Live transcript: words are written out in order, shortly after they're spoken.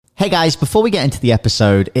Hey guys, before we get into the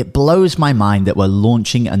episode, it blows my mind that we're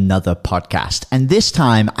launching another podcast. And this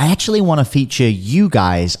time, I actually want to feature you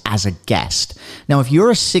guys as a guest. Now, if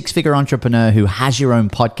you're a six-figure entrepreneur who has your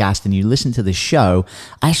own podcast and you listen to this show,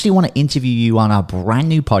 I actually want to interview you on our brand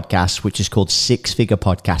new podcast, which is called Six Figure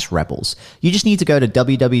Podcast Rebels. You just need to go to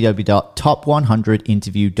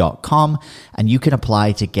www.top100interview.com and you can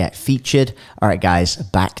apply to get featured. All right, guys,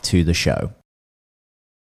 back to the show.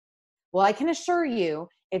 Well, I can assure you,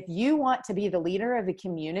 if you want to be the leader of a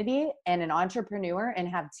community and an entrepreneur and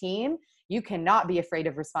have team, you cannot be afraid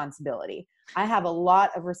of responsibility. I have a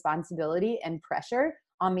lot of responsibility and pressure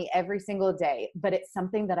on me every single day, but it's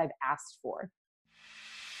something that I've asked for.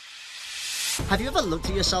 Have you ever looked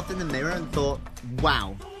at yourself in the mirror and thought,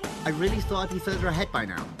 wow, I really thought I'd be further ahead by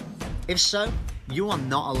now? If so, you are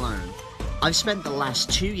not alone. I've spent the last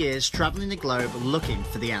 2 years traveling the globe looking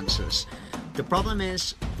for the answers. The problem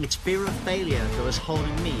is, it's fear of failure that was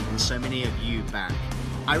holding me and so many of you back.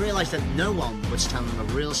 I realized that no one was telling the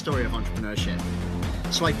real story of entrepreneurship.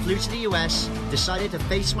 So I flew to the US, decided to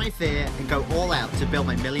face my fear and go all out to build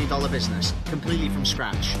my $1 million business, completely from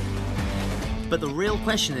scratch. But the real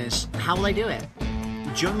question is, how will I do it?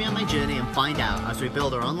 Join me on my journey and find out as we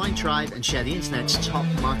build our online tribe and share the internet's top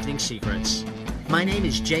marketing secrets. My name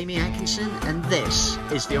is Jamie Atkinson and this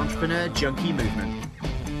is the Entrepreneur Junkie Movement.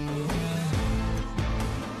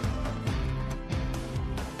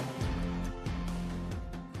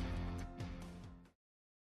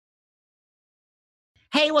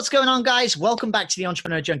 Hey, what's going on, guys? Welcome back to the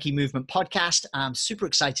Entrepreneur Junkie Movement podcast. I'm super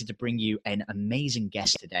excited to bring you an amazing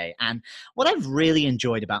guest today. And what I've really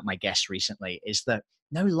enjoyed about my guests recently is that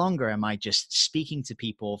no longer am I just speaking to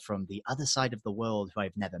people from the other side of the world who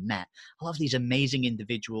I've never met. I love these amazing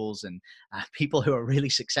individuals and people who are really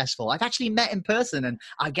successful. I've actually met in person, and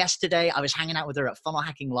our guest today, I was hanging out with her at Funnel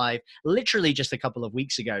Hacking Live literally just a couple of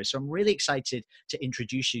weeks ago. So I'm really excited to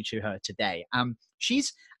introduce you to her today.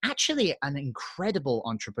 She's actually an incredible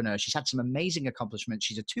entrepreneur. She's had some amazing accomplishments.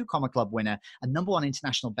 She's a 2 Comma Club winner, a #1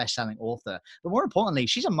 international best-selling author. But more importantly,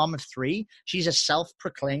 she's a mom of 3. She's a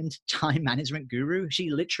self-proclaimed time management guru.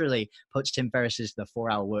 She literally puts Tim Ferriss's The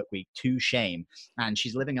 4-Hour Workweek to shame. And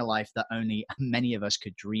she's living a life that only many of us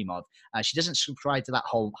could dream of. She doesn't subscribe to that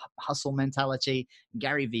whole hustle mentality.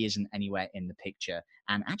 Gary Vee isn't anywhere in the picture.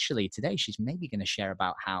 And actually today, she's maybe going to share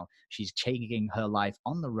about how she's taking her life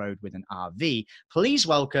on the road with an RV. Please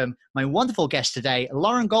welcome my wonderful guest today,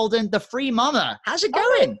 Lauren Golden, the Free Mama. How's it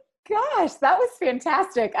going? Oh gosh, that was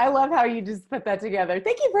fantastic. I love how you just put that together.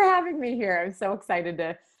 Thank you for having me here. I'm so excited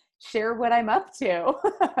to share what I'm up to.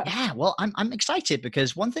 Yeah, well, I'm excited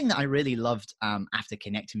because one thing that I really loved after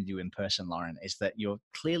connecting with you in person, Lauren, is that you're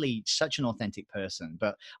clearly such an authentic person.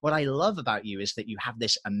 But what I love about you is that you have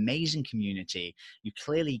this amazing community. You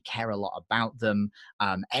clearly care a lot about them.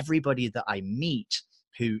 Everybody that I meet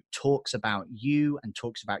who talks about you and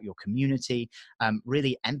talks about your community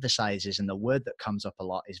really emphasizes, and the word that comes up a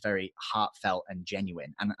lot is very heartfelt and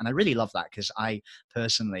genuine. And I really love that because I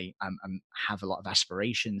personally have a lot of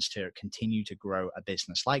aspirations to continue to grow a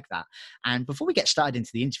business like that. And before we get started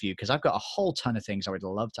into the interview, because I've got a whole ton of things I would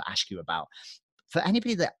love to ask you about, for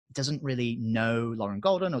anybody that doesn't really know Lauren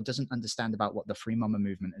Golden or doesn't understand about what the Free Mama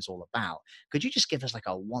movement is all about, could you just give us like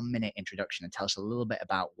a 1-minute introduction and tell us a little bit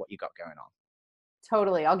about what you got going on?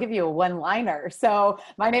 Totally. I'll give you a one-liner. So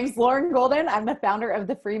my name's Lauren Golden. I'm the founder of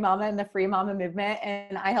the Free Mama and the Free Mama movement.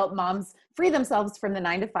 And I help moms free themselves from the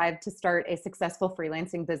 9-to-5 to start a successful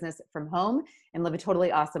freelancing business from home and live a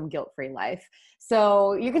totally awesome guilt-free life.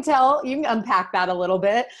 So you can tell, you can unpack that a little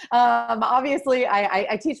bit. Obviously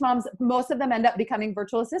I teach moms, most of them end up becoming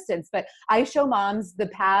virtual assistants, but I show moms the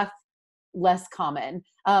path less common.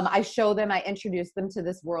 I show them, I introduce them to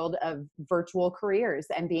this world of virtual careers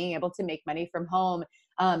and being able to make money from home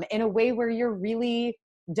in a way where you're really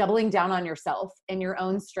doubling down on yourself and your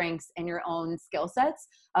own strengths and your own skill sets,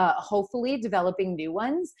 hopefully developing new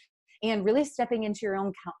ones and really stepping into your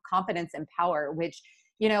own confidence and power, which,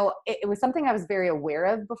 you know, it was something I was very aware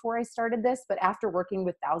of before I started this, but after working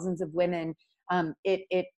with thousands of women,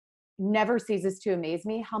 it never ceases to amaze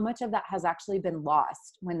me how much of that has actually been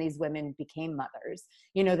lost when these women became mothers.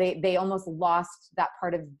 You know, they almost lost that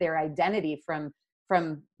part of their identity from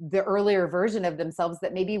the earlier version of themselves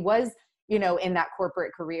that maybe was, you know, in that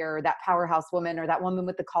corporate career, or that powerhouse woman, or that woman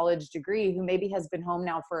with the college degree who maybe has been home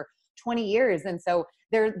now for 20 years. And so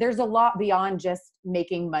there's a lot beyond just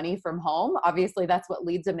making money from home. Obviously, that's what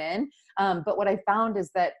leads them in. But what I found is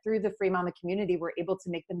that through the Free Mama community, we're able to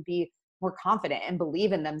make them be more confident and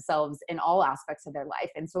believe in themselves in all aspects of their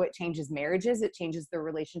life. And so it changes marriages, it changes their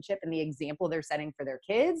relationship and the example they're setting for their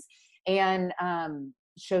kids, and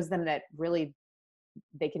shows them that really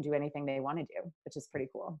they can do anything they want to do, which is pretty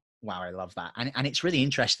cool. Wow, I love that. And it's really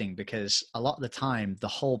interesting because a lot of the time, the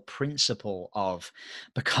whole principle of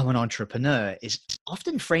become an entrepreneur is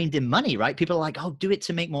often framed in money, right? People are like, oh, do it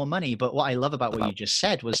to make more money. But what I love about what you just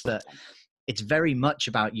said was that it's very much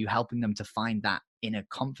about you helping them to find that inner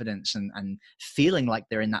confidence and feeling like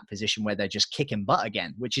they're in that position where they're just kicking butt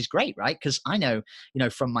again, which is great, right? Because I know,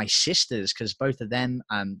 from my sisters, because both of them,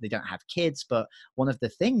 they don't have kids, but one of the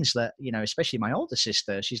things that, especially my older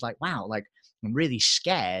sister, she's like, wow, like I'm really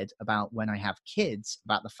scared about when I have kids,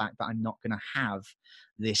 about the fact that I'm not going to have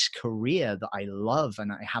this career that I love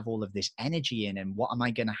and I have all of this energy in, and what am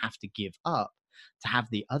I going to have to give up to have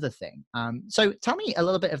the other thing? So tell me a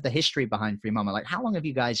little bit of the history behind Free Mama. Like, how long have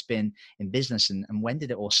you guys been in business, and when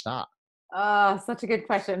did it all start? Such a good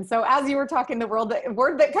question. So as you were talking, the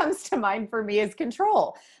word that comes to mind for me is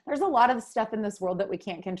control. There's a lot of stuff in this world that we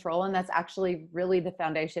can't control. And that's actually really the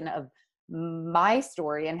foundation of my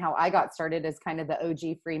story, and how I got started as kind of the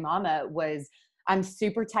OG Free Mama was, I'm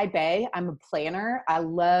super type A. I'm a planner. I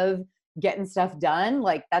love getting stuff done.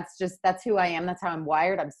 Like that's who I am. That's how I'm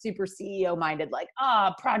wired. I'm super CEO minded, like,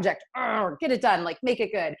 project, get it done, like make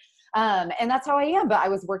it good. And that's how I am. But I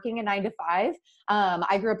was working a 9 to 5.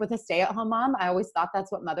 I grew up with a stay-at-home mom. I always thought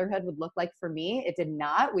that's what motherhood would look like for me. It did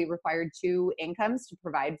not. We required 2 incomes to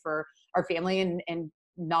provide for our family and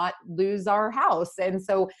not lose our house. And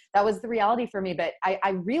so that was the reality for me. But I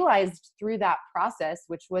realized through that process,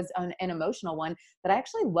 which was an emotional one, that I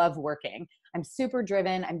actually love working. I'm super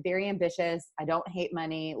driven. I'm very ambitious. I don't hate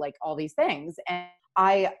money, like all these things. And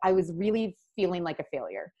I was really feeling like a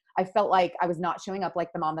failure. I felt like I was not showing up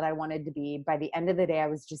like the mom that I wanted to be. By the end of the day, I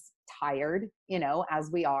was just tired,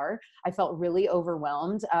 as we are. I felt really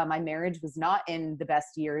overwhelmed. My marriage was not in the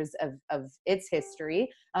best years of its history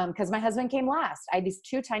because my husband came last. I had these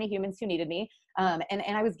 2 tiny humans who needed me. And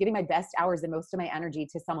I was giving my best hours and most of my energy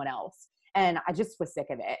to someone else. And I just was sick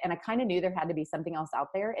of it. And I kind of knew there had to be something else out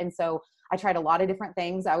there. And so I tried a lot of different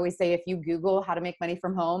things. I always say, if you Google how to make money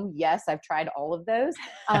from home, yes, I've tried all of those.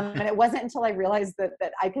 And it wasn't until I realized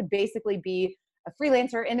that I could basically be a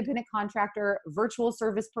freelancer, independent contractor, virtual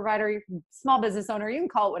service provider, small business owner, you can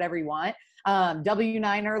call it whatever you want,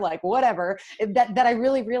 W9er, like whatever, that I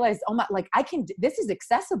really realized, oh my, like this is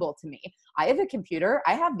accessible to me. I have a computer,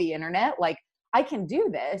 I have the internet, like I can do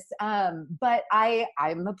this. But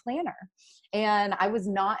I'm a planner, and I was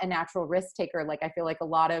not a natural risk taker. Like I feel like a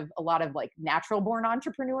lot of like natural born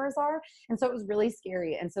entrepreneurs are. And so it was really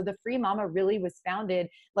scary. And so the Free Mama really was founded,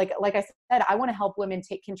 like I said, I want to help women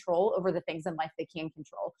take control over the things in life they can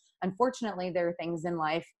control. Unfortunately, there are things in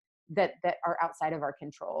life that are outside of our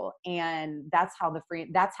control. And that's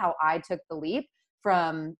how I took the leap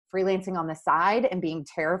from freelancing on the side and being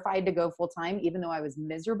terrified to go full time, even though I was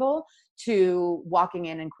miserable, to walking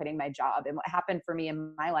in and quitting my job. And what happened for me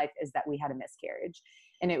in my life is that we had a miscarriage,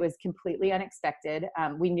 and it was completely unexpected.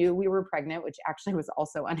 We knew we were pregnant, which actually was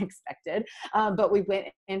also unexpected. But we went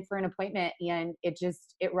in for an appointment, and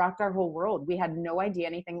it rocked our whole world. We had no idea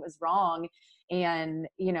anything was wrong. And,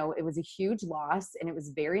 it was a huge loss, and it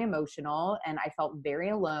was very emotional, and I felt very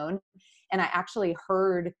alone. And I actually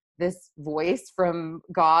heard this voice from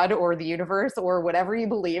God or the universe or whatever you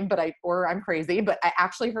believe, or I'm crazy, but I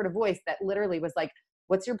actually heard a voice that literally was like,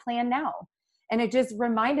 what's your plan now? And it just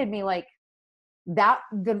reminded me like that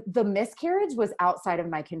the miscarriage was outside of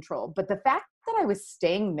my control, but the fact that I was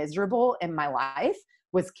staying miserable in my life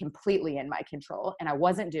was completely in my control, and I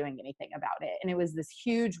wasn't doing anything about it. And it was this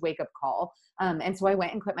huge wake up call. And so I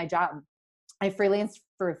went and quit my job. I freelanced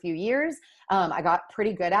for a few years. I got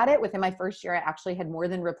pretty good at it. Within my first year, I actually had more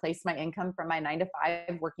than replaced my income from my 9 to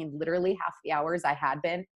 5, working literally half the hours I had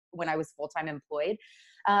been when I was full-time employed.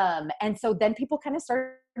 And so then people kind of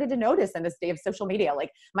started to notice in this day of social media.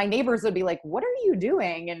 Like my neighbors would be like, what are you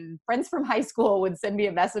doing? And friends from high school would send me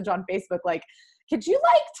a message on Facebook like, could you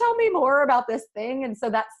tell me more about this thing? And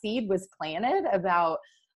so that seed was planted about,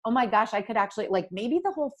 oh my gosh, I could actually maybe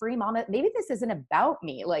the whole Free Mama, maybe this isn't about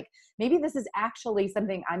me. Like maybe this is actually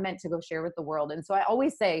something I'm meant to go share with the world. And so I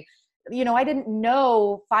always say, I didn't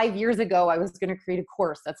know 5 years ago I was going to create a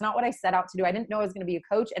course. That's not what I set out to do. I didn't know I was going to be a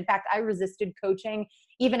coach. In fact, I resisted coaching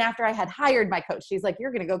even after I had hired my coach. She's like,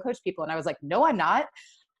 you're going to go coach people. And I was like, no, I'm not.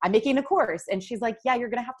 I'm making a course. And she's like, yeah, you're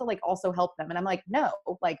going to have to also help them. And I'm like, no,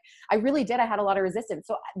 I really did. I had a lot of resistance.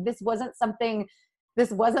 So this wasn't something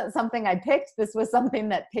I picked. This was something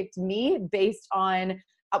that picked me based on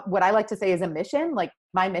what I like to say is a mission. Like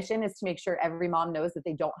my mission is to make sure every mom knows that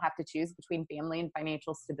they don't have to choose between family and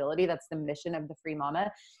financial stability. That's the mission of the Free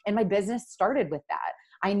Mama. And my business started with that.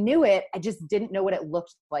 I knew it. I just didn't know what it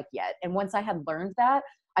looked like yet. And once I had learned that,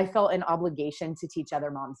 I felt an obligation to teach other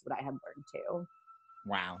moms what I had learned too.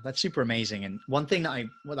 Wow, that's super amazing. And one thing that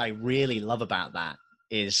what I really love about that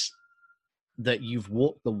is that you've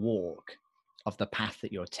walked the walk of the path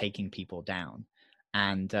that you're taking people down.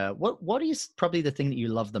 And what is probably the thing that you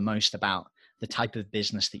love the most about the type of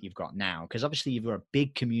business that you've got now? Because obviously you're a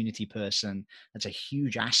big community person. That's a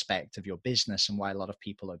huge aspect of your business and why a lot of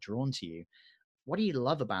people are drawn to you. What do you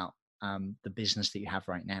love about the business that you have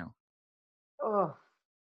right now? Oh,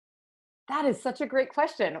 that is such a great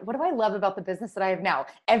question. What do I love about the business that I have now?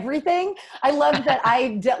 Everything. I love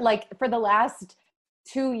that like for the last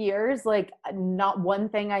 2 years, like not one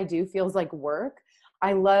thing I do feels like work.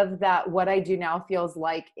 I love that what I do now feels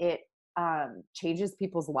like it changes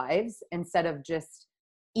people's lives instead of just,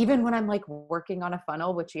 even when I'm like working on a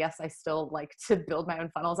funnel, which yes, I still like to build my own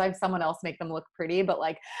funnels. I have someone else make them look pretty, but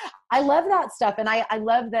like, I love that stuff. And I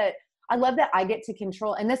love that. I love that I get to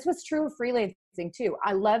control, and this was true of freelancing too.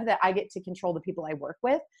 I love that I get to control the people I work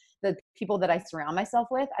with, the people that I surround myself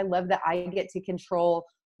with. I love that I get to control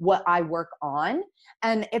what I work on.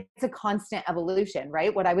 And it's a constant evolution,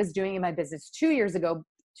 right? What I was doing in my business 2 years ago,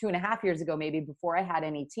 2.5 years ago, maybe before I had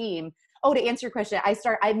any team. Oh, to answer your question,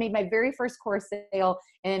 I made my very first course sale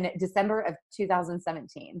in December of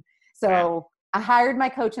 2017. Wow. So I hired my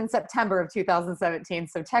coach in September of 2017.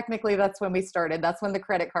 So technically that's when we started. That's when the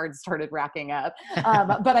credit cards started racking up.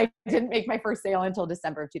 But I didn't make my first sale until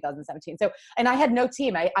December of 2017. So, and I had no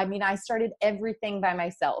team. I mean, I started everything by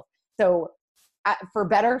myself. So for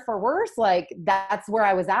better, for worse, like that's where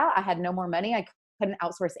I was at. I had no more money. I couldn't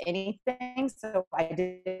outsource anything. So I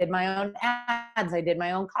did my own ads. I did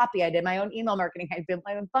my own copy. I did my own email marketing. I built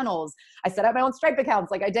my own funnels. I set up my own Stripe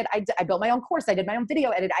accounts. Like I built my own course. I did my own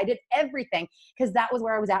video edit. I did everything because that was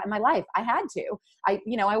where I was at in my life. I had to. I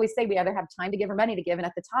always say we either have time to give or money to give. And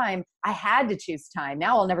at the time I had to choose time.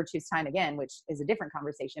 Now I'll never choose time again, which is a different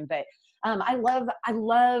conversation. But I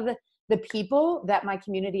love the people that my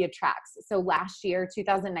community attracts. So last year,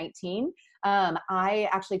 2019, I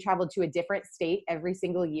actually traveled to a different state every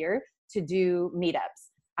single year to do meetups.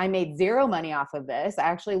 I made zero money off of this. I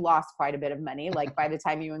actually lost quite a bit of money, like by the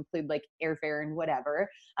time you include like airfare and whatever.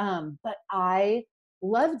 But I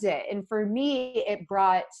loved it. And for me, it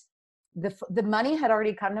brought the money had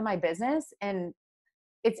already come to my business. And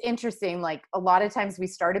it's interesting. Like a lot of times we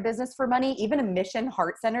start a business for money, even a mission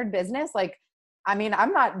heart-centered business. Like, I mean,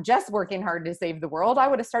 I'm not just working hard to save the world. I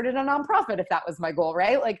would have started a nonprofit if that was my goal,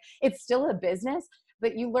 right? Like it's still a business,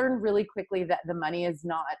 but you learn really quickly that the money is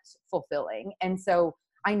not fulfilling. And so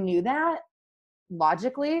I knew that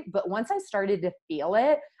logically, but once I started to feel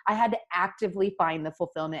it, I had to actively find the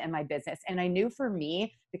fulfillment in my business. And I knew for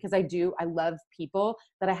me, because I love people,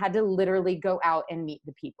 that I had to literally go out and meet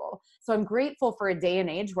the people. So I'm grateful for a day and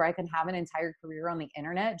age where I can have an entire career on the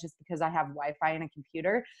internet just because I have Wi-Fi and a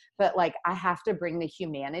computer. But like, I have to bring the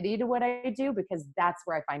humanity to what I do, because that's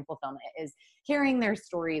where I find fulfillment, is hearing their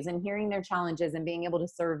stories and hearing their challenges and being able to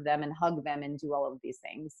serve them and hug them and do all of these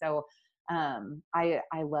things. So I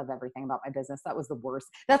love everything about my business. That was the worst.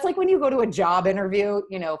 That's like when you go to a job interview,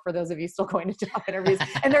 for those of you still going to job interviews,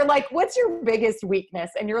 and they're like, what's your biggest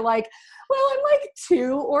weakness? And you're like, well, I'm like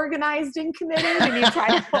too organized and committed. And you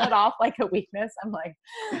try to pull it off like a weakness. I'm like,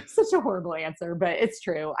 such a horrible answer, but it's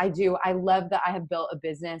true. I love that I have built a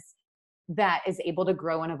business that is able to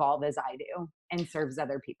grow and evolve as I do and serves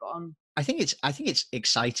other people. I think it's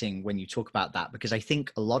exciting when you talk about that, because I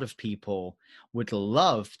think a lot of people would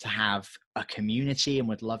love to have a community and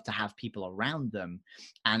would love to have people around them.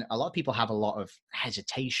 And a lot of people have a lot of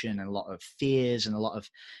hesitation and a lot of fears and a lot of,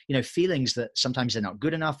 feelings that sometimes they're not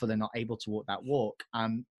good enough or they're not able to walk that walk.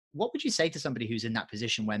 What would you say to somebody who's in that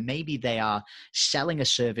position where maybe they are selling a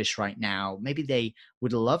service right now? Maybe they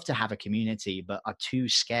would love to have a community, but are too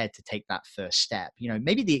scared to take that first step.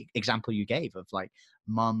 Maybe the example you gave of like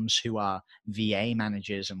mums who are VA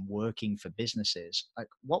managers and working for businesses. Like,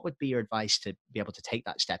 what would be your advice to be able to take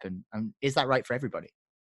that step? And is that right for everybody?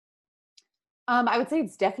 I would say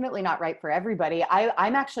it's definitely not right for everybody.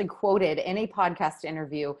 I'm actually quoted in a podcast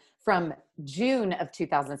interview from June of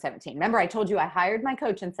 2017. Remember, I told you I hired my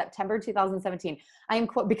coach in September 2017. I am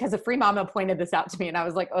because a free mama pointed this out to me, and I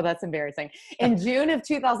was like, oh, that's embarrassing. In June of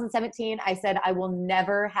 2017, I said, I will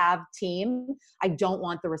never have team. I don't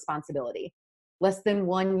want the responsibility. Less than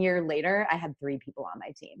 1 year later, I had 3 people on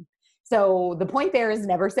my team. So the point there is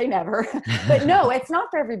never say never. But no, it's not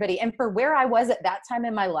for everybody. And for where I was at that time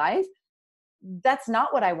in my life, that's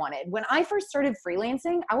not what I wanted. When I first started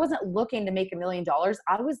freelancing, I wasn't looking to make $1 million.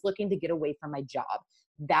 I was looking to get away from my job.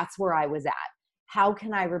 That's where I was at. How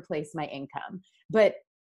can I replace my income? But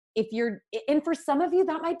and for some of you,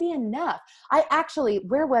 that might be enough.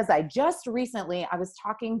 Where was I? Just recently, I was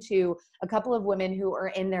talking to a couple of women who are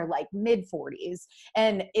in their like mid 40s,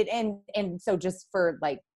 and so just for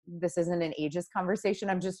like, this isn't an ageist conversation.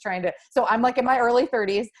 So I'm like in my early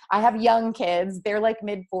 30s. I have young kids. They're like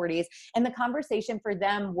mid 40s. And the conversation for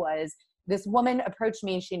them was, this woman approached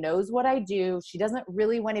me. She knows what I do. She doesn't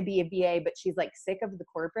really want to be a VA, but she's like sick of the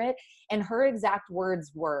corporate. And her exact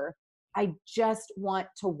words were, I just want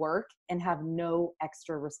to work and have no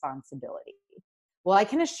extra responsibility. Well, I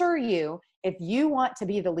can assure you, if you want to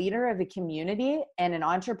be the leader of a community and an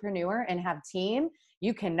entrepreneur and have team,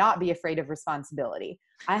 you cannot be afraid of responsibility.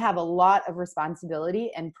 I have a lot of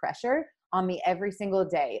responsibility and pressure on me every single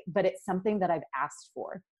day, but it's something that I've asked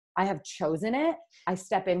for. I have chosen it. I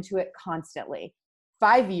step into it constantly.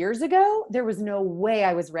 5 years ago, there was no way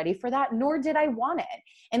I was ready for that, nor did I want it.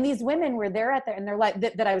 And these women were there and they're like,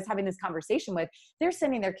 that I was having this conversation with, they're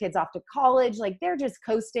sending their kids off to college. Like they're just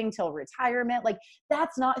coasting till retirement. Like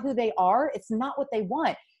that's not who they are. It's not what they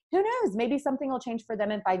want. Who knows? Maybe something will change for them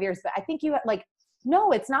in 5 years, but I think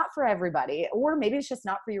no, it's not for everybody, or maybe it's just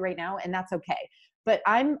not for you right now. And that's okay. But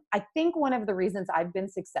I think one of the reasons I've been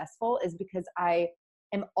successful is because I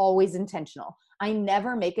am always intentional. I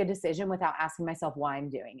never make a decision without asking myself why I'm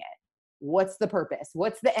doing it. What's the purpose?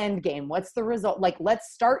 What's the end game? What's the result? Like,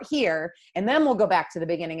 let's start here and then we'll go back to the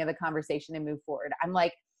beginning of the conversation and move forward. I'm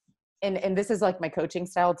like, and this is like my coaching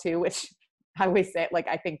style too, which I always say, like,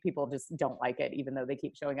 I think people just don't like it, even though they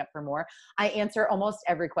keep showing up for more. I answer almost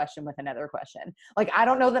every question with another question. Like, I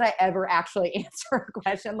don't know that I ever actually answer a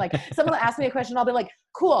question. Like someone will ask me a question, I'll be like,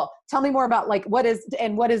 cool, tell me more about like, what is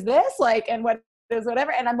this? Like, and what is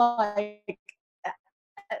whatever. And I'm like,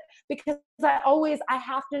 because I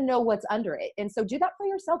have to know what's under it. And so do that for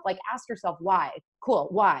yourself. Like ask yourself why. Cool.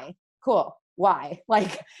 Why? Cool. Why?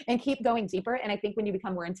 Like, and keep going deeper. And I think when you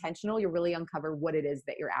become more intentional, you really uncover what it is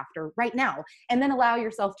that you're after right now, and then allow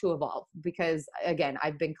yourself to evolve. Because again,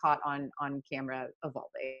 I've been caught on camera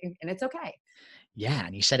evolving, and it's okay. Yeah,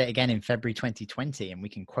 and you said it again in February 2020, and we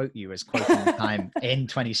can quote you as quoting the time in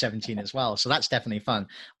 2017 as well. So that's definitely fun.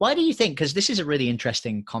 Why do you think, because this is a really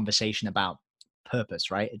interesting conversation about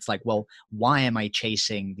purpose, right? It's like, well, why am I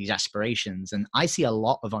chasing these aspirations? And I see a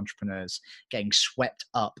lot of entrepreneurs getting swept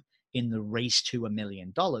up in the race to $1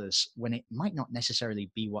 million when it might not necessarily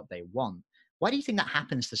be what they want. Why do you think that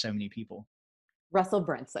happens to so many people? Russell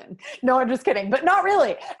Brunson. No, I'm just kidding, but not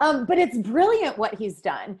really. But it's brilliant what he's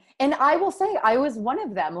done. And I will say I was one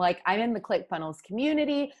of them. Like I'm in the ClickFunnels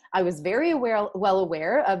community. I was very well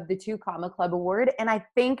aware of the 2 Comma Club award. And I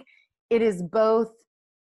think it is both.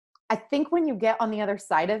 I think when you get on the other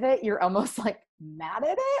side of it, you're almost like mad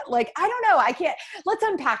at it. Like, I don't know. Let's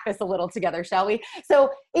unpack this a little together, shall we? So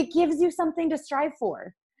it gives you something to strive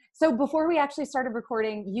for. So before we actually started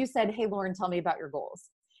recording, you said, hey, Lauren, tell me about your goals.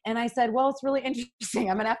 And I said, well, it's really interesting.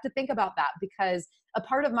 I'm going to have to think about that, because a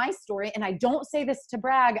part of my story, and I don't say this to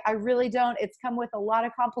brag, I really don't. It's come with a lot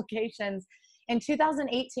of complications. In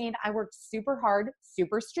 2018, I worked super hard,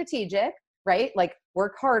 super strategic, right? Like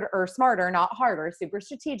work hard or smarter, not harder, super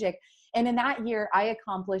strategic. And in that year, I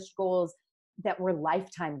accomplished goals that were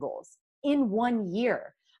lifetime goals in 1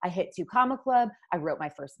 year. I hit 2 Comma Club. I wrote my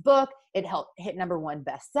first book. It helped hit #1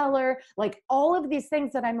 bestseller. Like all of these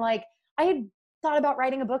things that I'm like, I had thought about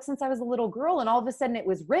writing a book since I was a little girl, and all of a sudden it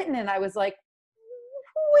was written and I was like,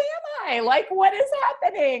 who am I? Like, what is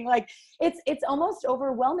happening? Like it's almost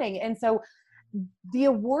overwhelming. And so the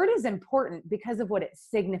award is important because of what it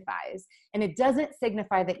signifies. And it doesn't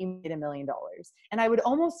signify that you made $1 million. And I would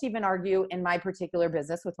almost even argue in my particular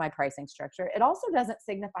business with my pricing structure, it also doesn't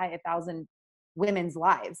signify 1,000 women's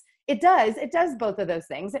lives. It does both of those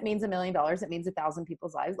things. It means $1 million. It means 1,000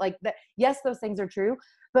 people's lives. Like that. Yes, those things are true.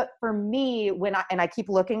 But for me, I keep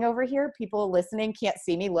looking over here, people listening can't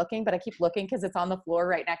see me looking, but I keep looking because it's on the floor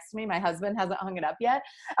right next to me. My husband hasn't hung it up yet.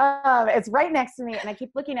 It's right next to me, and I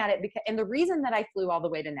keep looking at it and the reason that I flew all the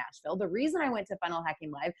way to Nashville, the reason I went to Funnel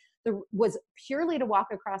Hacking Live was purely to walk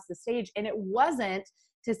across the stage. And it wasn't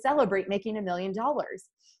to celebrate making $1 million.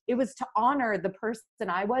 It was to honor the person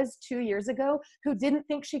I was 2 years ago who didn't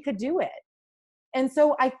think she could do it. And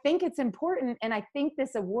so I think it's important. And I think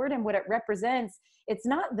this award and what it represents, it's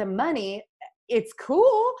not the money. It's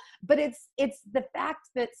cool, but it's the fact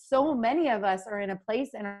that so many of us are in a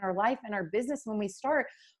place in our life and our business when we start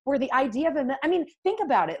where the idea of think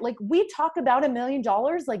about it. Like we talk about $1 million,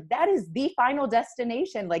 like that is the final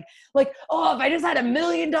destination. Like, oh, if I just had $1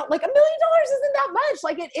 million, like $1 million isn't that much.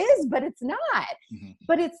 Like it is, but it's not. Mm-hmm.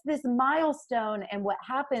 But it's this milestone, and what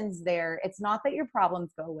happens there, it's not that your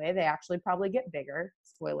problems go away. They actually probably get bigger.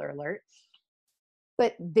 Spoiler alert.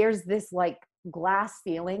 But there's this like glass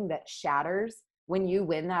ceiling that shatters when you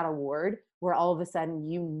win that award, where all of a sudden,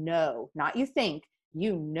 not you think,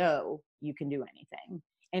 you can do anything.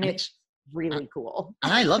 And And it's it's, really cool.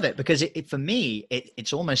 and I love it because for me,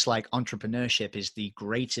 it's almost like entrepreneurship is the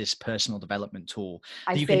greatest personal development tool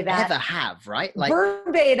I that you say can that ever have, right? Like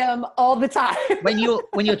verbatim all the time. when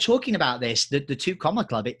you're talking about this, the two comma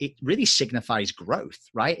club, it really signifies growth,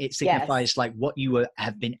 right? It Yes, signifies like what you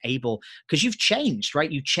have been able, because you've changed,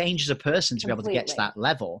 right? You changed as a person to be able to get to completely. that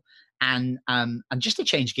level. And just to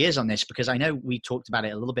change gears on this, because I know we talked about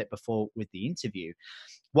it a little bit before with the interview.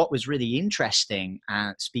 What was really interesting,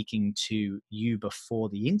 speaking to you before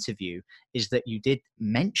the interview, is that you did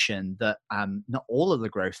mention that not all of the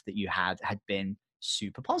growth that you had been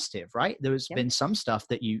super positive, right? There's Yep. been some stuff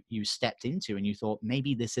that you stepped into and you thought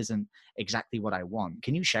maybe this isn't exactly what I want.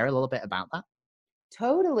 Can you share a little bit about that?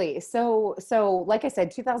 Totally. So like I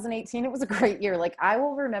said, 2018, it was a great year. Like I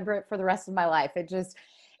will remember it for the rest of my life.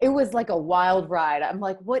 It was like a wild ride. I'm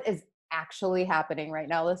like, what is actually happening right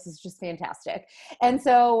now? This is just fantastic. And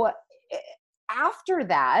so eh, after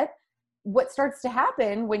that, what starts to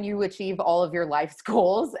happen when you achieve all of your life's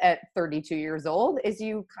goals at 32 years old is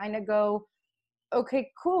you kind of go,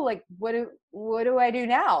 okay, cool. Like, what do I do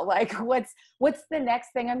now? Like, what's the next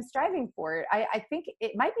thing I'm striving for? I think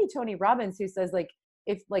it might be Tony Robbins who says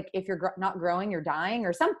if you're not growing, you're dying,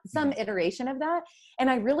 or some Mhm. iteration of that. And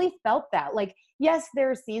I really felt that. Like, yes,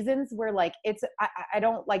 there are seasons where like I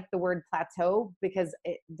don't like the word plateau because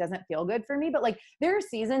it doesn't feel good for me, but like there are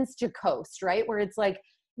seasons to coast, right? Where it's like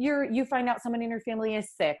you find out someone in your family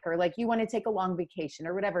is sick, or like you want to take a long vacation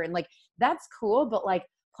or whatever, and like that's cool, but like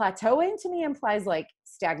plateauing to me implies like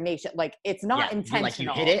stagnation, like it's Yeah, not you hit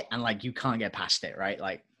intentional. it and like you can't get past it, right?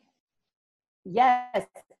 Like Yes.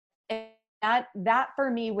 And that for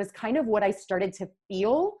me was kind of what I started to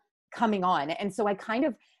feel coming on. And so I kind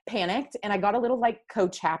of panicked and I got a little like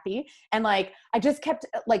coach happy. And like I just kept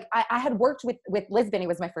like I had worked with Liz Binney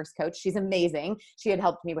was my first coach. She's amazing. She had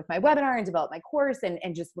helped me with my webinar and develop my course and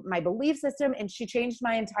just my belief system. And she changed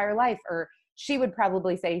my entire life. Or she would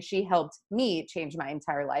probably say she helped me change my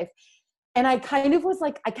entire life. And I kind of was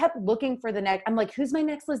like, I kept looking for the next, I'm like, who's my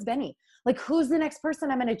next Liz Benny? Like, who's the next person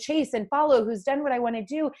I'm going to chase and follow, who's done what I want to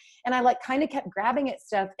do? And I like kind of kept grabbing at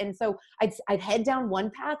stuff. And so I'd head down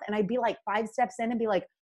one path and I'd be like 5 steps in and be like,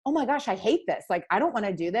 oh my gosh, I hate this. Like, I don't want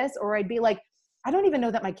to do this. Or I'd be like, I don't even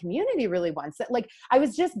know that my community really wants it. Like, I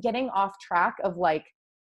was just getting off track of like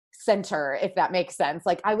center, if that makes sense.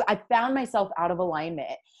 Like I found myself out of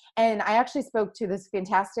alignment. And I actually spoke to this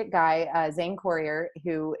fantastic guy, Zane Corrier,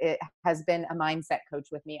 who has been a mindset coach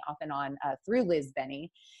with me off and on through Liz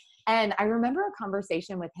Benny. And I remember a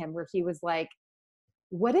conversation with him where he was like,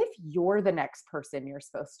 what if you're the next person you're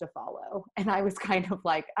supposed to follow? And I was kind of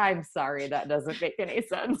like, I'm sorry, that doesn't make any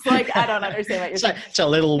sense. Like, I don't understand what you're saying. it's a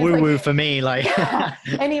little He was woo like, woo for me. Like, yeah.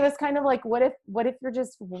 And he was kind of like, what if you're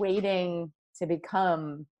just waiting to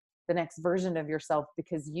become the next version of yourself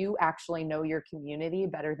because you actually know your community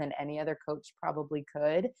better than any other coach probably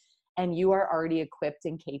could, and you are already equipped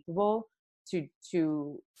and capable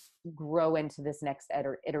to grow into this next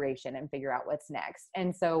iteration and figure out what's next.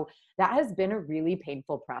 And so that has been a really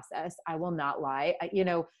painful process. I will not lie.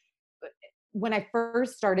 When I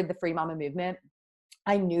first started the Free Mama movement,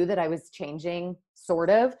 I knew that I was changing sort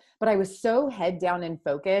of, but I was so head down and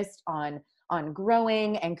focused on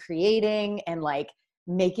growing and creating and like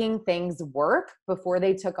making things work before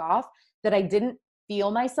they took off that I didn't feel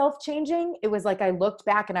myself changing. It was like I looked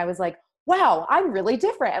back and I was like, wow, I'm really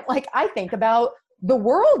different. Like I think about the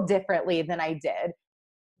world differently than I did.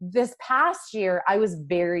 This past year, I was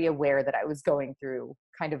very aware that I was going through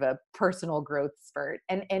kind of a personal growth spurt.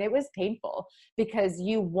 And it was painful because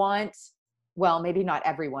you want, well, maybe not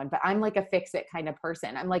everyone, but I'm like a fix it kind of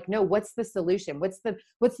person. I'm like, no, what's the solution? What's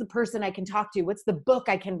the person I can talk to? What's the book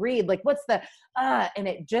I can read? Like, what's the, and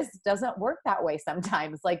it just doesn't work that way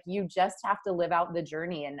sometimes. Like you just have to live out the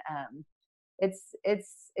journey. And,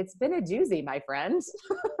 it's been a doozy, my friend.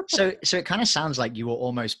 so it kind of sounds like you were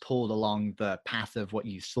almost pulled along the path of what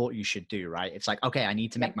you thought you should do, right? It's like, okay, I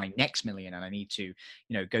need to make Yep. my next million and I need to,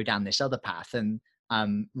 go down this other path. And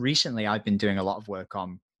recently I've been doing a lot of work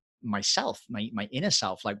on myself, my inner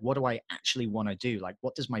self. Like, what do I actually want to do? Like,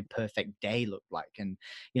 what does my perfect day look like? And,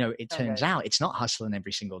 it So turns good. out it's not hustling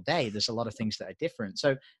every single day. There's a lot of things that are different.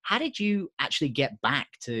 So how did you actually get back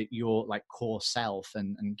to your like core self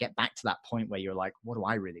and get back to that point where you're like, what do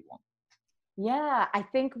I really want? Yeah, I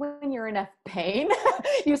think when you're in enough pain,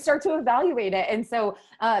 you start to evaluate it. And so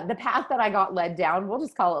the path that I got led down, we'll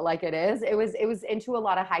just call it like it is. It was into a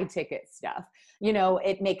lot of high ticket stuff. You know,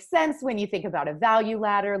 it makes sense when you think about a value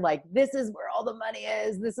ladder, like this is where all the money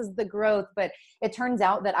is, this is the growth. But it turns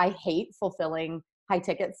out that I hate fulfilling high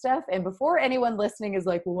ticket stuff. And before anyone listening is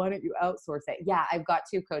like, well, why don't you outsource it? Yeah, I've got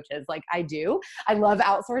two coaches. Like I do. I love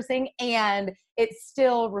outsourcing, and it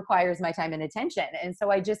still requires my time and attention. And so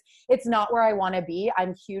it's not where I want to be.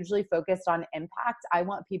 I'm hugely focused on impact. I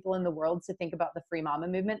want people in the world to think about the Free Mama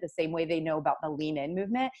movement the same way they know about the Lean In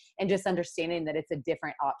movement, and just understanding that it's a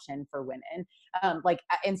different option for women.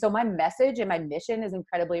 And so my message and my mission is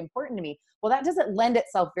incredibly important to me. Well, that doesn't lend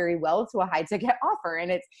itself very well to a high ticket offer.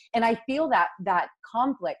 And I feel that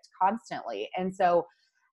conflict constantly. And so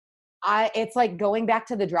it's like going back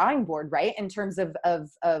to the drawing board, right? In terms of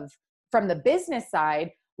from the business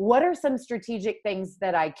side, what are some strategic things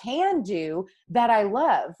that I can do that I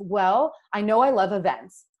love? Well, I know I love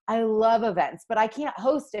events. I love events, but I can't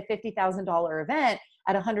host a $50,000 event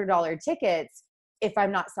at $100 tickets if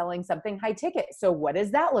I'm not selling something high ticket. So what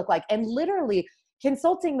does that look like? And literally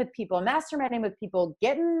consulting with people, masterminding with people,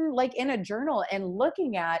 getting like in a journal and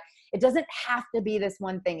looking at, it doesn't have to be this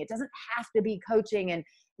one thing. It doesn't have to be coaching, and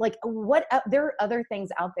like there are other things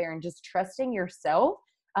out there, and just trusting yourself.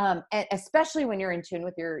 And especially when you're in tune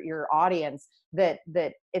with your audience, that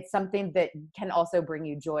it's something that can also bring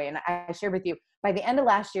you joy. And I shared with you, by the end of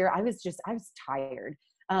last year, I was tired.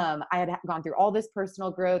 I had gone through all this personal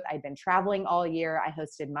growth. I'd been traveling all year. I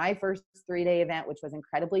hosted my first 3-day event, which was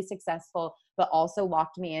incredibly successful, but also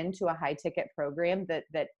locked me into a high ticket program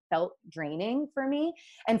that felt draining for me.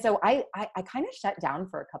 And so I kind of shut down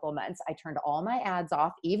for a couple of months. I turned all my ads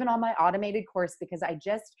off, even on my automated course, because I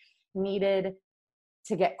just needed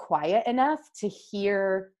to get quiet enough to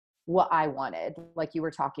hear what I wanted. Like you were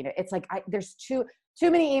talking, it's like there's too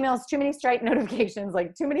many emails, too many Stripe notifications,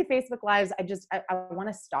 like too many Facebook lives. I want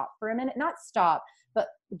to stop for a minute, not stop, but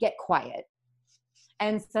get quiet.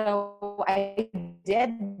 And so I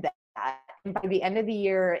did that. And by the end of the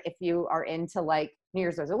year, if you are into like New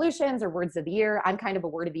Year's resolutions or words of the year, I'm kind of a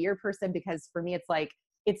word of the year person, because for me,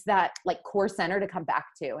 it's that like core center to come back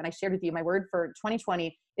to. And I shared with you, my word for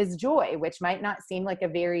 2020 is joy, which might not seem like a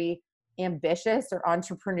very ambitious or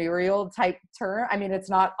entrepreneurial type term. I mean, it's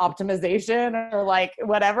not optimization or like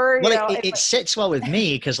whatever. Well, it sits well with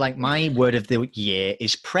me, because like my word of the year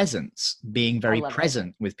is presence, being very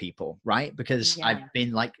present with people, right? Because I've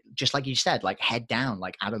been like, just like you said, like head down,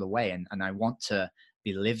 like out of the way. And I want to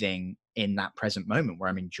be living in that present moment where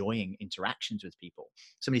I'm enjoying interactions with people.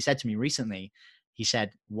 Somebody said to me recently, he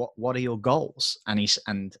said, what are your goals? And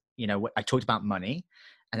you know, I talked about money,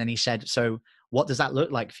 and then he said, so what does that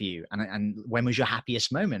look like for you? And when was your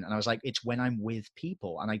happiest moment? And I was like, it's when I'm with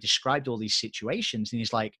people. And I described all these situations, and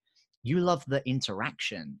he's like, you love the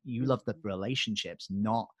interaction, you love the relationships,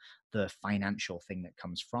 not the financial thing that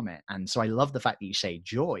comes from it. And so I love the fact that you say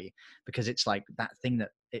joy, because it's like that thing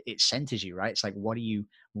that it centers you, right? It's like, what are you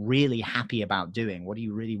really happy about doing? What do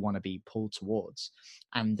you really want to be pulled towards?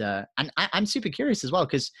 And I'm super curious as well,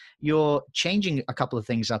 because you're changing a couple of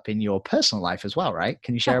things up in your personal life as well, right?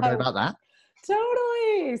 Can you share a bit about that?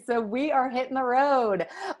 Totally. So we are hitting the road.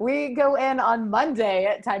 We go in on Monday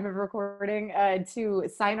at time of recording to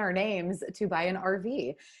sign our names to buy an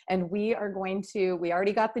RV. And we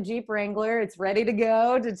already got the Jeep Wrangler. It's ready to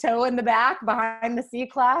go, to tow in the back behind the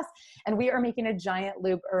C-Class. And we are making a giant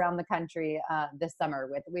loop around the country this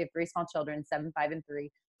summer. We have 3 small children, 7, 5, and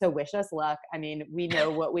 3. So wish us luck. I mean, we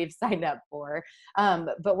know what we've signed up for.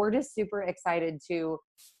 But we're just super excited to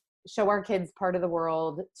show our kids part of the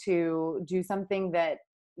world, to do something that,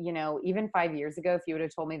 you know, even 5 years ago, if you would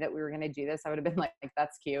have told me that we were going to do this, I would have been like,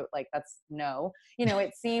 that's cute. Like, that's no, you know,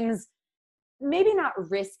 it seems maybe not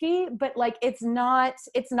risky, but like, it's not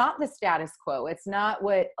the status quo. It's not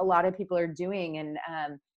what a lot of people are doing. And,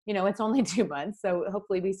 you know, it's only 2 months, so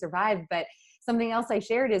hopefully we survive. But something else I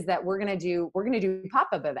shared is that we're going to do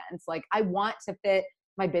pop-up events. Like, I want to fit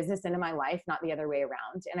my business into my life, not the other way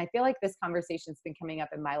around. And I feel like this conversation's been coming up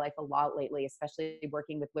in my life a lot lately, especially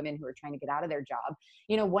working with women who are trying to get out of their job.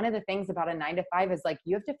 You know, one of the things about a 9-to-5 is like,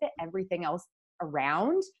 you have to fit everything else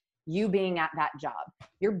around you being at that job.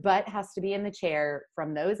 Your butt has to be in the chair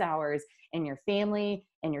from those hours, and your family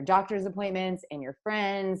and your doctor's appointments and your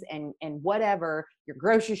friends and whatever, your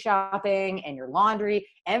grocery shopping and your laundry,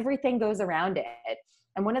 everything goes around it.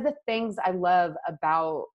 And one of the things I love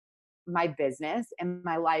about my business and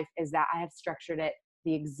my life is that I have structured it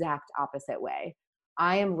the exact opposite way.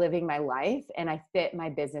 I am living my life and I fit my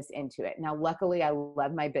business into it. Now, luckily I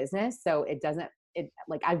love my business, so it doesn't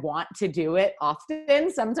like I want to do it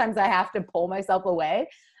often. Sometimes I have to pull myself away.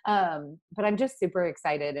 But I'm just super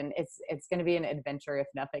excited, and it's going to be an adventure if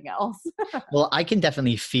nothing else. Well, I can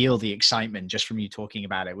definitely feel the excitement just from you talking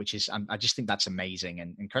about it, which is, I just think that's amazing.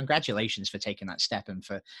 And congratulations for taking that step and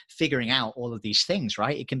for figuring out all of these things,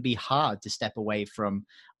 right? It can be hard to step away from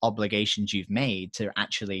obligations you've made to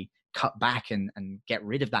actually cut back and get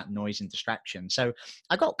rid of that noise and distraction. So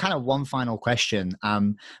I got kind of one final question,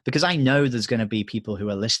 because I know there's going to be people who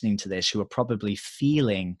are listening to this who are probably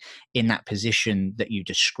feeling in that position that you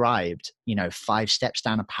described, 5 steps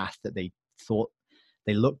down a path that they thought,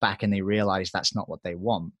 they look back and they realize that's not what they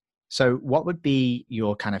want. So what would be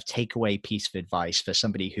your kind of takeaway piece of advice for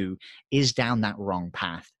somebody who is down that wrong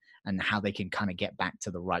path and how they can kind of get back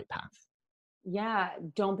to the right path? Yeah,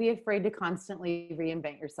 don't be afraid to constantly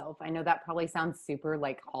reinvent yourself. I know that probably sounds super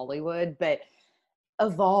like Hollywood, but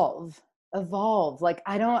evolve, evolve. Like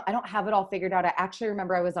I don't have it all figured out. I actually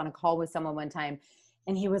remember I was on a call with someone one time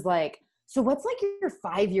and he was like, "So what's like your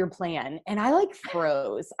 5-year plan?" And I like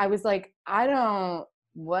froze. I was like, "I don't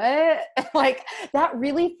what?" Like that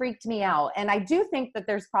really freaked me out. And I do think that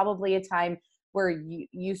there's probably a time where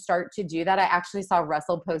you start to do that. I actually saw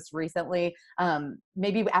Russell post recently,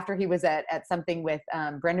 maybe after he was at something with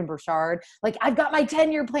Brendan Burchard, like, "I've got my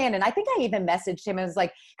 10-year plan." And I think I even messaged him and was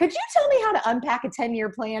like, "Could you tell me how to unpack a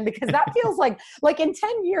 10-year plan? Because that feels like in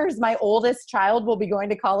 10 years, my oldest child will be going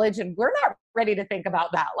to college and we're not ready to think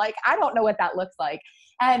about that. Like, I don't know what that looks like."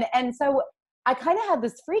 And so I kind of had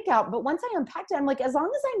this freak out, but once I unpacked it, I'm like, as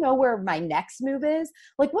long as I know where my next move is,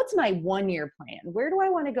 like, what's my 1-year plan? Where do I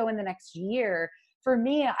want to go in the next year? For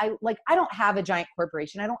me, I don't have a giant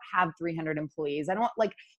corporation. I don't have 300 employees. I don't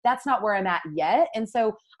like, that's not where I'm at yet. And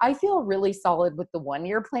so I feel really solid with the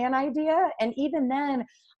 1-year plan idea. And even then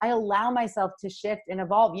I allow myself to shift and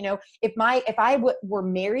evolve. If were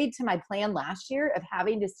married to my plan last year of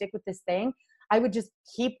having to stick with this thing, I would just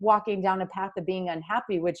keep walking down a path of being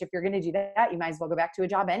unhappy, which if you're going to do that, you might as well go back to a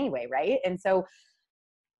job anyway. Right. And so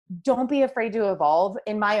don't be afraid to evolve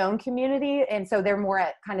in my own community. And so they're more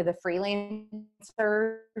at kind of the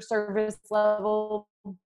freelancer service level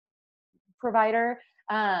provider.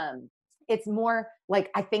 It's more like,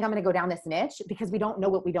 I think I'm going to go down this niche because we don't know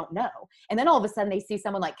what we don't know. And then all of a sudden they see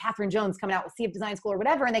someone like Catherine Jones coming out with Sea of Design School or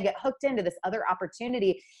whatever, and they get hooked into this other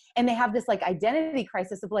opportunity. And they have this like identity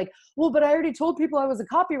crisis of like, well, but I already told people I was a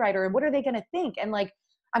copywriter and what are they going to think? And like,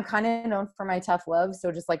 I'm kind of known for my tough love. So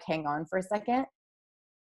just like hang on for a second,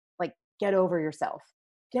 like get over yourself,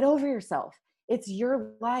 get over yourself. It's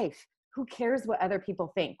your life. Who cares what other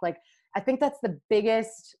people think? Like, I think that's the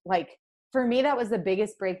biggest, like, for me, that was the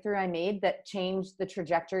biggest breakthrough I made that changed the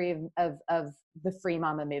trajectory of the Free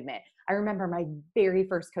Mama movement. I remember my very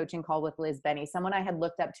first coaching call with Liz Benny, someone I had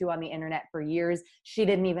looked up to on the internet for years. She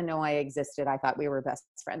didn't even know I existed. I thought we were best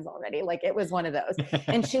friends already. Like, it was one of those.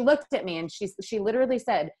 And she looked at me and she literally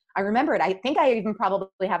said, I remember it. I think I even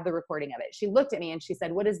probably have the recording of it. She looked at me and she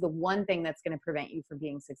said, "What is the one thing that's going to prevent you from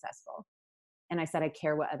being successful?" And I said, "I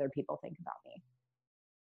care what other people think about me."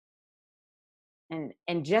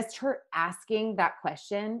 And just her asking that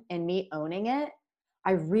question and me owning it,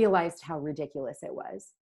 I realized how ridiculous it was.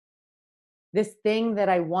 This thing that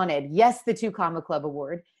I wanted, yes, the 2 Comma Club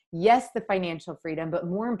award, yes, the financial freedom, but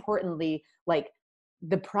more importantly, like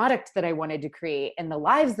the product that I wanted to create and the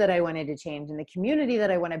lives that I wanted to change and the community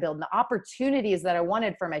that I want to build and the opportunities that I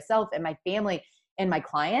wanted for myself and my family and my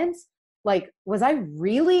clients. Like, was I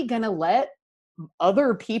really going to let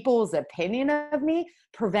other people's opinion of me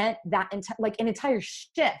prevent that an entire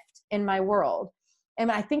shift in my world?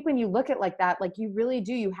 And I think when you look at like that, like you really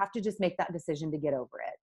do, you have to just make that decision to get over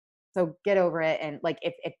it. So get over it. And like,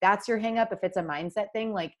 if that's your hang up, if it's a mindset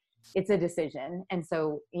thing, like it's a decision. And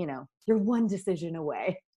so, you're one decision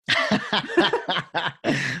away.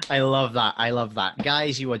 I love that. I love that.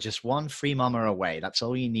 Guys, you are just one free mama away. That's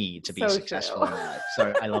all you need to be successful in life.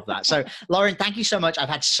 So I love that. So Lauren, thank you so much. I've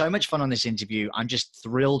had so much fun on this interview. I'm just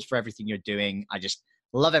thrilled for everything you're doing. I just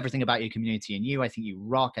love everything about your community and you. I think you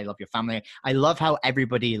rock. I love your family. I love how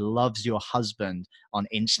everybody loves your husband on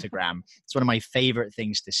Instagram. It's one of my favorite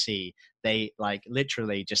things to see. They like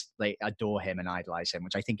literally just they adore him and idolize him,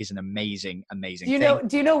 which I think is an amazing thing.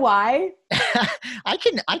 Do you know why? I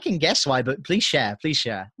can guess why, but please share.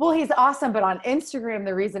 Well, he's awesome. But on Instagram,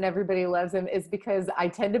 the reason everybody loves him is because I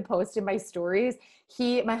tend to post in my stories.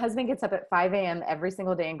 My husband gets up at 5 a.m. every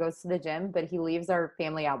single day and goes to the gym, but he leaves our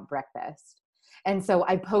family out breakfast. And so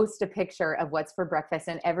I post a picture of what's for breakfast,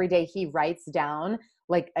 and every day he writes down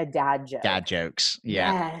like a dad joke. Dad jokes.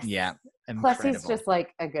 Yeah. Yes. Yeah. Incredible. Plus, he's just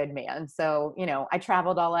like a good man. So, I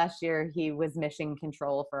traveled all last year. He was mission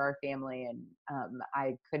control for our family, and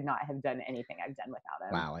I could not have done anything I've done without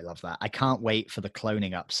him. Wow, I love that. I can't wait for the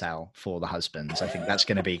cloning upsell for the husbands. I think that's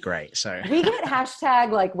going to be great. So we get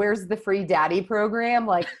hashtag like, where's the free daddy program,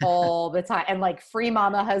 like all the time, and like free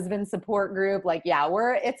mama husband support group. Like, yeah,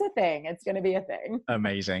 it's a thing. It's going to be a thing.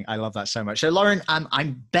 Amazing. I love that so much. So Lauren,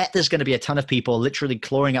 I bet there's going to be a ton of people literally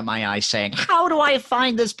clawing at my eyes saying, how do I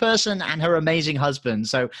find this person and her amazing husband?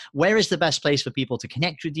 So where is the best place for people to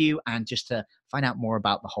connect with you and just to find out more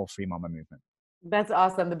about the whole Free Mama movement? That's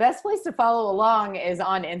awesome. The best place to follow along is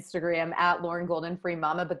on Instagram at Lauren Golden Free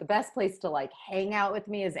Mama, but the best place to like hang out with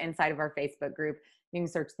me is inside of our Facebook group. You can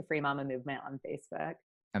search the Free Mama movement on Facebook.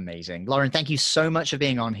 Amazing. Lauren, thank you so much for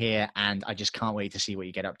being on here. And I just can't wait to see what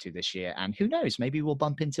you get up to this year. And who knows, maybe we'll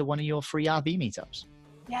bump into one of your free RV meetups.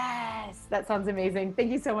 Yes, that sounds amazing.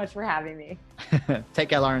 Thank you so much for having me. Take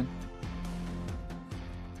care, Lauren.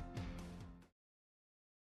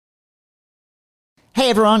 Hey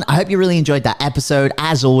everyone, I hope you really enjoyed that episode.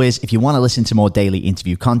 As always, if you want to listen to more daily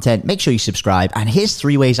interview content, make sure you subscribe. And here's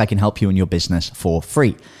 3 ways I can help you in your business for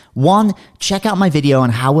free. 1, check out my video on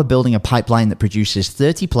how we're building a pipeline that produces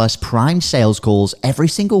 30 plus prime sales calls every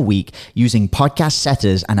single week using podcast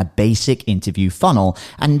setters and a basic interview funnel.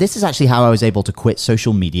 And this is actually how I was able to quit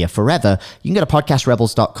social media forever. You can go to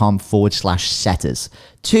podcastrebels.com/setters.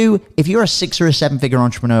 2, if you're a 6 or a 7-figure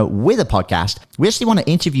entrepreneur with a podcast, we actually want to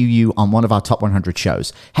interview you on one of our top 100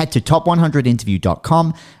 shows. Head to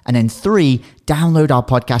top100interview.com. And then 3, download our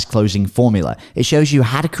podcast closing formula. It shows you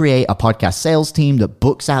how to create a podcast sales team that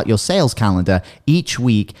books out your sales calendar each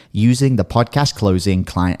week using the podcast closing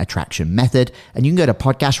client attraction method. And you can go to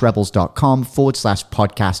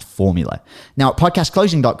podcastrebels.com/podcast formula. Now at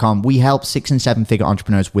podcastclosing.com, we help 6 and 7-figure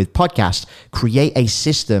entrepreneurs with podcasts create a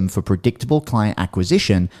system for predictable client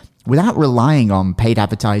acquisition without relying on paid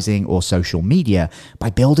advertising or social media by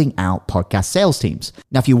building out podcast sales teams.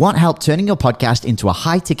 Now, if you want help turning your podcast into a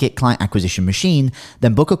high-ticket client acquisition machine,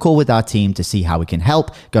 then book a call with our team to see how we can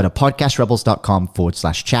help. Go to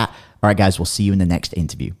podcastrebels.com/chat. All right, guys, we'll see you in the next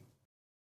interview.